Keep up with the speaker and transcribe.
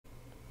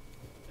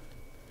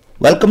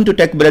Welcome to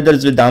Tech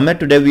Brothers with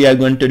Ahmed. Today we are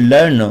going to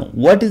learn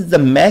what is the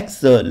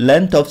max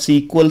length of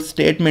SQL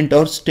statement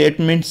or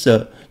statements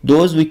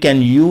those we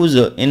can use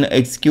in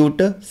Execute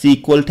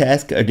SQL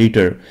Task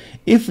Editor.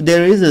 If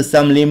there is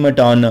some limit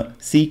on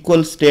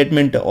SQL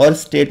statement or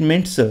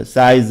statements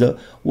size,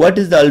 what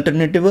is the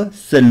alternative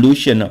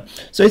solution?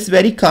 So it's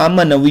very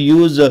common. We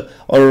use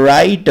or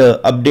write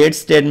update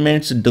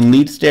statements,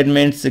 delete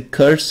statements,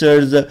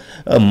 cursors,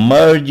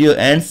 merge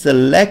and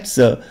selects,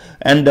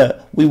 and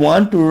we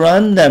want to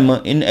run them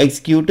in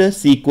Execute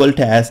SQL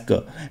Task.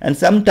 And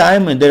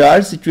sometimes there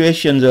are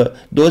situations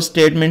those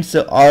statements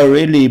are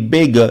really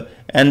big,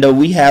 and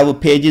we have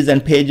pages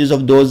and pages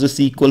of those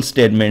SQL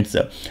statements.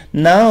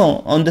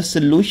 Now on the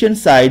solution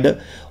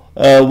side,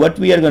 what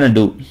we are going to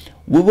do,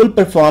 we will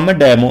perform a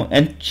demo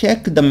and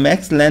check the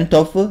max length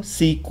of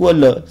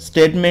SQL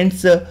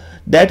statements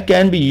that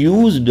can be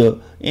used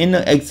in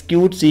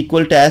Execute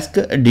SQL Task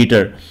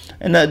Editor.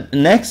 And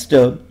next,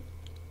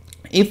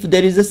 if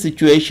there is a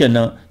situation,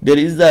 there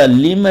is a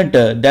limit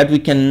that we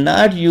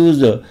cannot use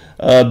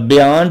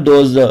beyond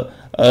those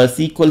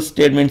SQL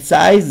statement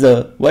size,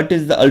 what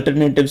is the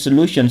alternative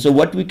solution? So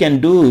what we can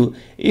do,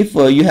 if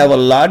you have a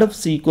lot of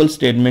SQL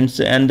statements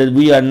and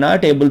we are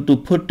not able to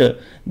put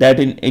that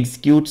in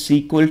Execute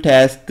SQL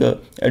Task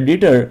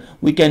Editor,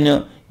 we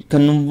can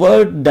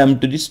convert them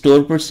to the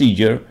store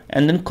procedure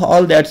and then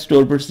call that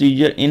store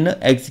procedure in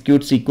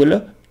Execute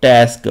SQL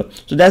Task.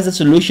 So that's the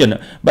solution.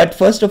 But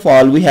first of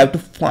all, we have to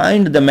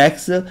find the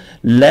max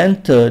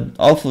length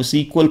of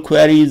SQL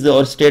queries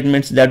or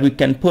statements that we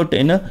can put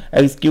in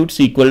Execute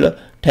SQL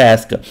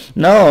Task.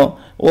 Now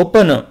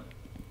open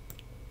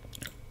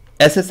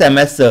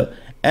SSIS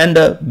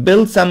and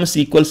build some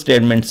SQL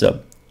statements.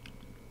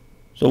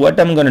 So what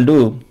I'm going to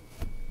do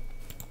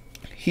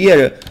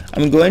here,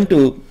 I'm going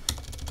to,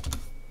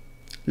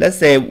 let's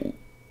say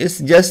it's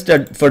just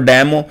for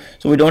demo,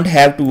 so we don't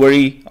have to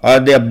worry are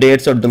they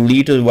updates or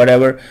delete or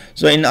whatever.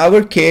 So in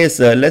our case,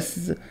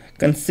 let's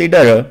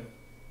consider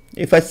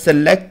if I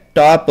select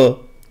top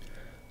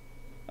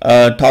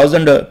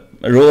 1000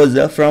 rows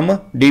from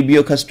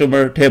DBO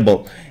customer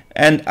table,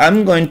 and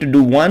I'm going to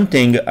do one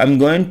thing. I'm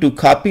going to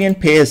copy and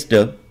paste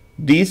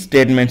these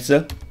statements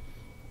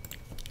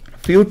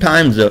few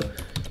times,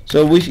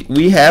 so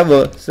we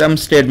have some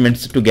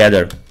statements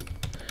together.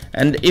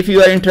 And if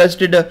you are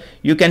interested,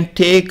 you can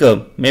take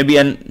maybe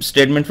a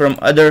statement from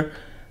other,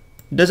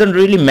 doesn't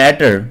really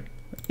matter.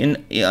 In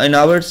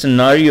our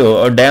scenario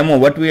or demo,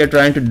 what we are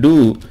trying to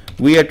do,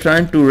 we are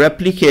trying to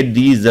replicate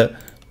these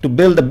to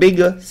build a big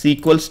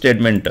SQL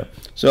statement.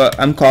 So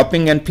I'm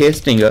copying and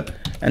pasting,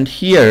 and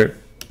here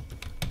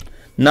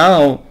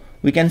now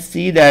we can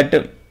see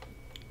that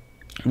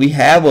we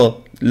have a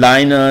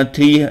line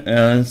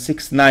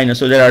 369.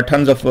 So there are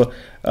tons of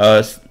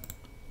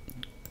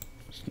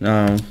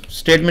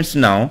statements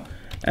now,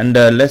 and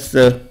let's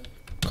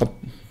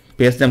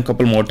paste them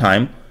couple more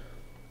time.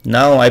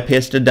 Now I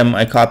pasted them,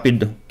 I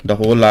copied the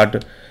whole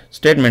lot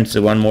statements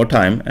one more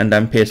time, and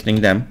I'm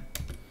pasting them.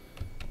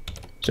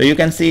 So you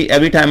can see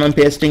every time I'm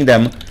pasting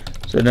them,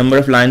 so the number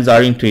of lines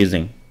are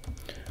increasing.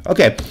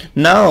 Okay,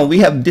 now we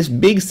have this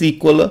big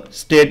SQL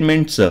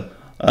statements.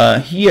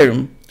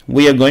 Here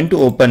we are going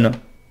to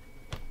open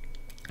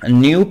a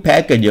new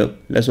package.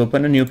 Let's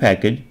open a new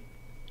package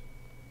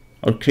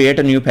or create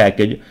a new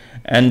package,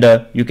 and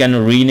you can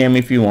rename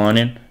if you want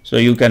it. So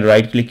you can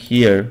right click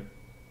here,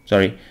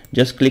 sorry,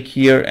 just click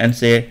here and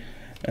say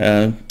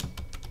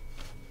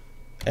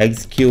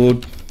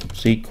Execute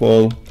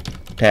SQL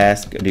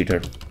Task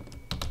Editor.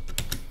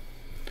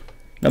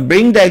 Now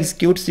bring the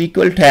Execute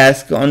SQL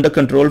Task on the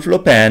control flow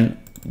pane,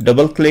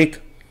 double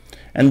click,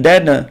 and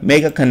then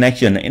make a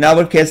connection. In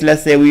our case,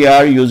 let's say we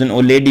are using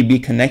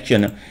OLEDB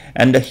connection,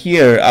 and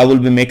here I will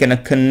be making a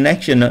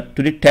connection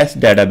to the test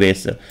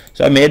database.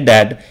 So I made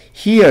that.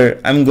 Here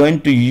I'm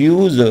going to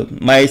use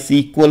my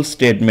SQL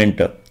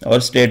statement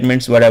or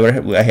statements,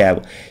 whatever I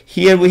have.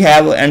 Here we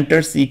have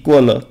enter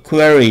SQL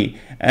query,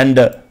 and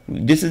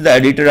this is the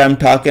editor I'm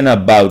talking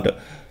about.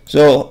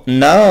 So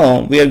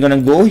now we are going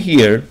to go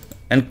here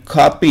and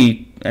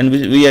copy, and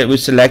we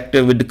select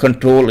with the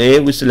Control A,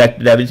 we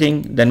selected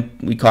everything, then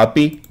we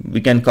copy.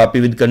 We can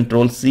copy with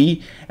Control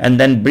C and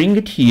then bring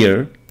it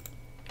here,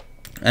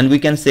 and we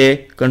can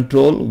say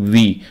Control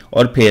V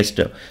or paste.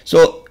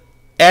 So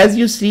as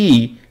you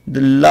see,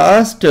 the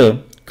last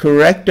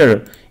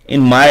character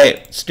in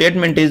my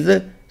statement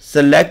is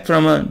select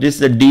from this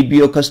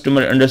DBO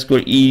customer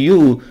underscore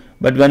EU,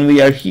 but when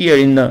we are here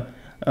in the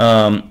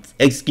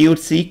Execute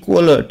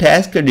SQL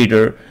Task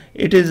Editor,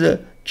 it is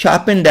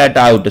chopping that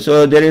out.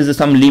 So there is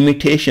some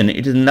limitation,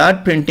 it is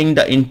not printing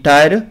the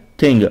entire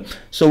thing.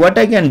 So what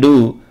I can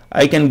do,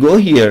 I can go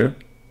here,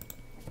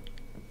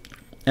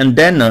 and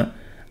then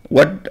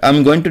what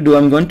I'm going to do,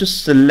 I'm going to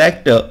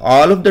select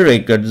all of the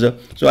records.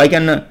 So I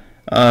can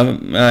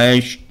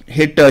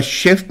hit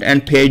shift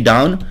and page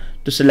down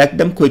to select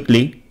them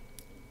quickly,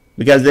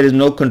 because there is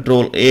no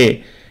Control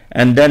A,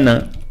 and then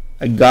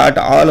I got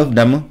all of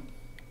them,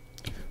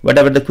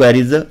 whatever the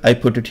queries, I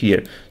put it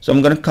here. So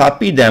I'm going to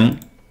copy them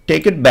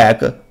take it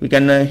back. We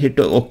can hit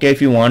OK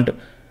if you want,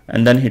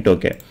 and then hit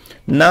OK.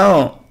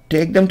 Now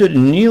take them to the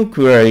new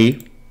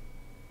query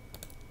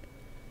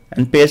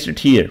and paste it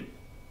here.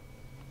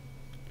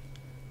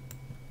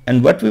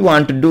 And what we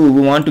want to do,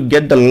 we want to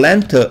get the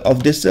length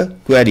of this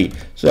query.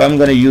 So I'm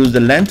going to use the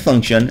length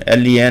function,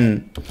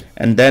 len,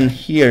 and then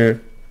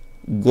here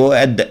go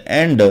at the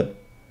end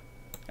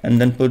and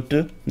then put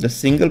the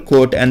single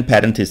quote and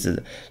parenthesis.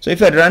 So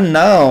if I run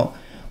now,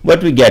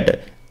 what we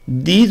get?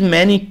 These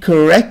many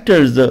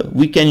characters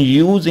we can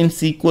use in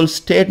SQL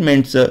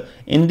statements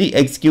in the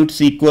Execute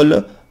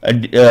SQL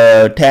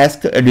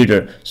Task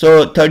Editor.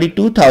 So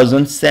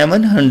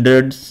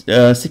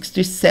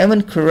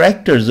 32,767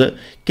 characters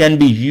can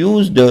be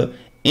used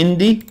in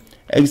the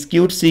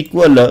Execute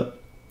SQL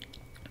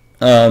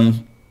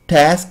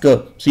Task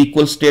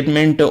SQL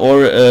statement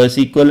or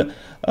SQL.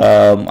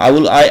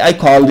 I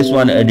call this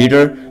one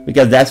editor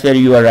because that's where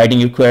you are writing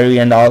your query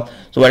and all.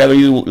 So whatever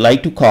you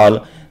like to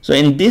call. So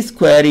in this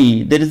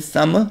query there is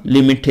some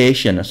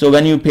limitation. So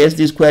when you paste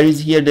these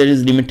queries here, there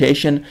is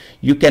limitation.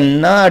 You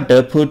cannot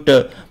put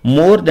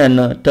more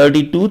than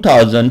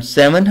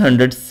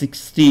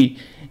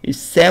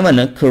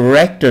 32,767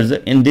 characters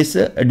in this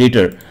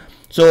editor.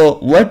 So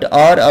what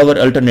are our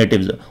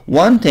alternatives?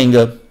 One thing,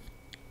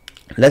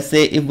 let's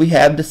say if we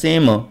have the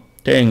same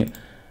thing,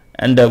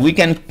 and we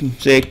can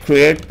say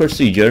create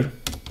procedure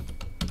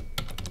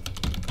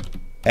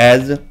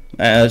as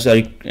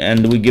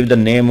and we give the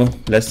name,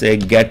 let's say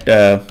get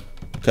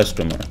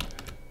customer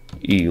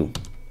EU,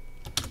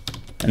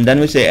 and then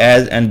we say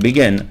as and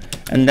begin,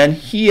 and then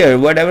here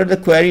whatever the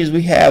queries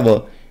we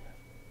have,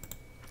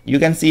 you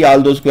can see all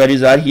those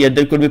queries are here.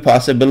 There could be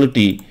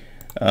possibility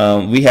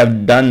we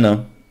have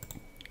done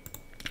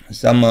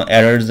some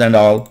errors and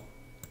all.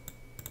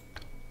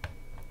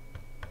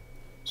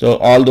 So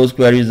all those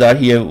queries are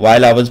here.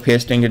 While I was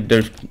pasting it,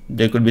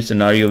 there could be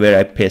scenario where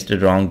I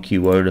pasted wrong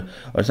keyword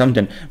or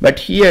something. But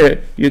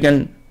here you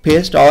can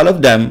paste all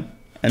of them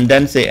and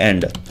then say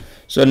end.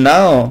 So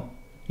now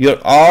your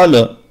all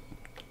the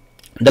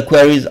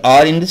queries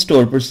are in the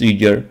store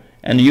procedure,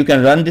 and you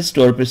can run this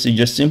store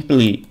procedure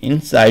simply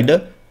inside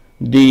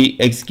the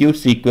Execute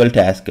SQL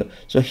task.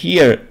 So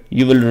here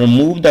you will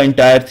remove the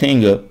entire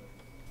thing,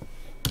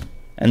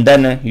 and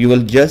then you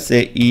will just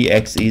say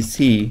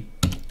exec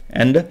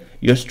and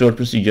your store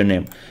procedure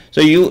name.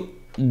 So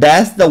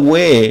that's the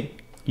way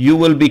you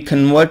will be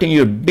converting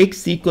your big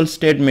SQL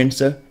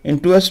statements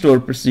into a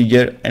store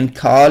procedure and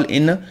call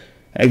in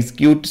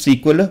Execute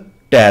SQL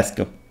task.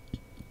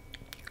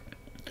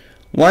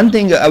 One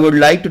thing I would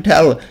like to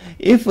tell,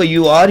 if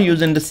you are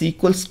using the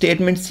SQL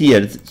statements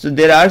here, so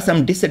there are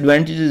some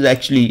disadvantages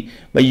actually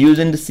by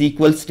using the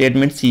SQL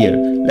statements here.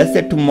 Let's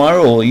say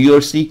tomorrow your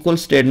SQL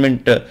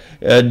statement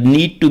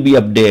need to be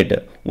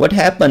updated. What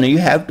happens? You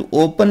have to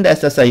open the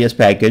SSIS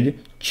package,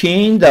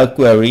 change the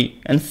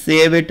query and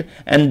save it,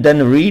 and then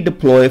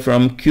redeploy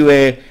from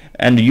QA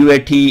and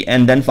UAT,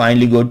 and then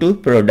finally go to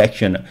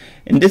production.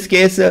 In this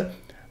case,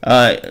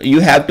 you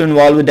have to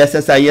involve with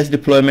SSIS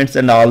deployments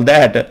and all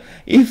that.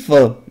 If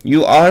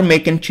you are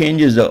making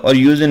changes or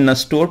using a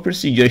store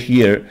procedure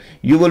here,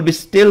 you will be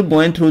still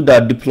going through the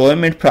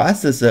deployment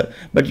process,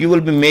 but you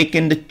will be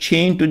making the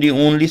change to the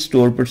only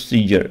store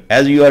procedure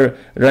as you are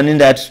running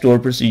that store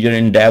procedure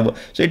in dev.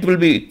 So it will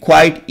be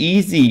quite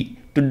easy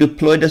to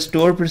deploy the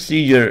store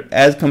procedure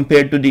as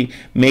compared to the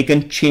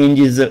making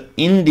changes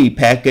in the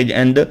package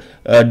and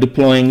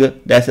deploying the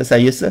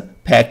SSIS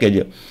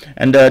package.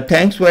 And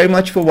thanks very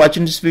much for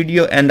watching this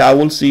video, and I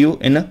will see you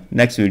in the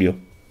next video.